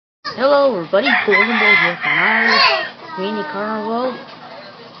Hello everybody, Golden Ball here from our mini Carnival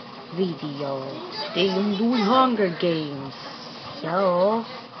video. Today I'm doing Hunger Games. So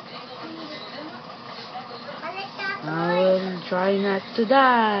I will try not to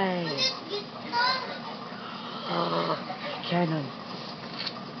die. Cannon.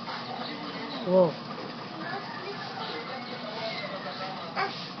 Whoa.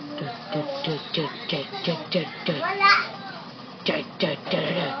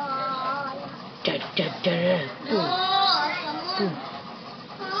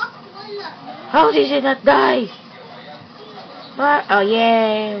 How did it not die? What? Oh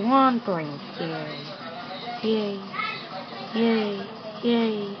yay! 1 point. Yay! Yay! Yay!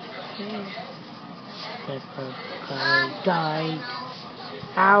 Yay! Yay! Pepper guy died.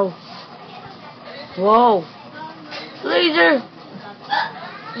 Ow! Whoa! Laser!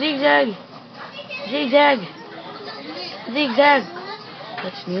 Zigzag! Zigzag! Zigzag!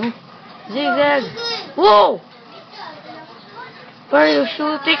 That's new. Zigzag! Whoa! Where are you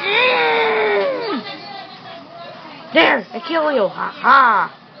shooting? There! I kill you! Ha ha!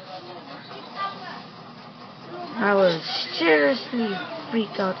 I was seriously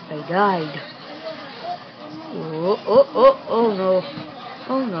freaked out if I died. Oh no.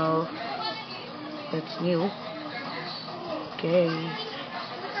 Oh no. That's new. Okay.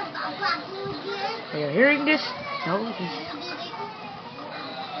 Are you hearing this? No?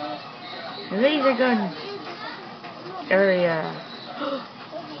 Laser gun area.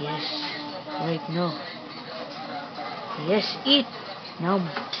 Yes. Wait, no. Yes, eat. Now.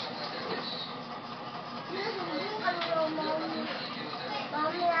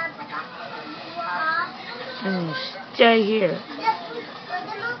 I'm gonna stay here.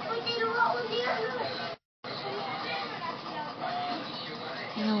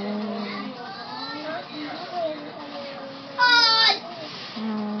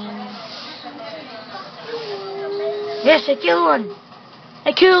 Yes, I killed one.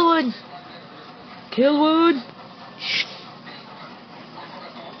 I killed one. Kill one. Shh.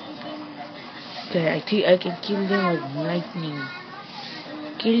 Okay, I think I can kill them with lightning.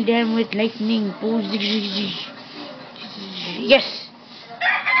 Kill them with lightning. Yes.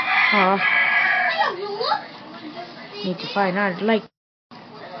 Need to find out like.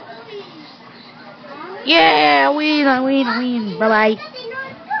 Yeah, I win. Bye bye.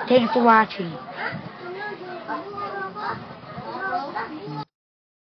 Thanks for watching.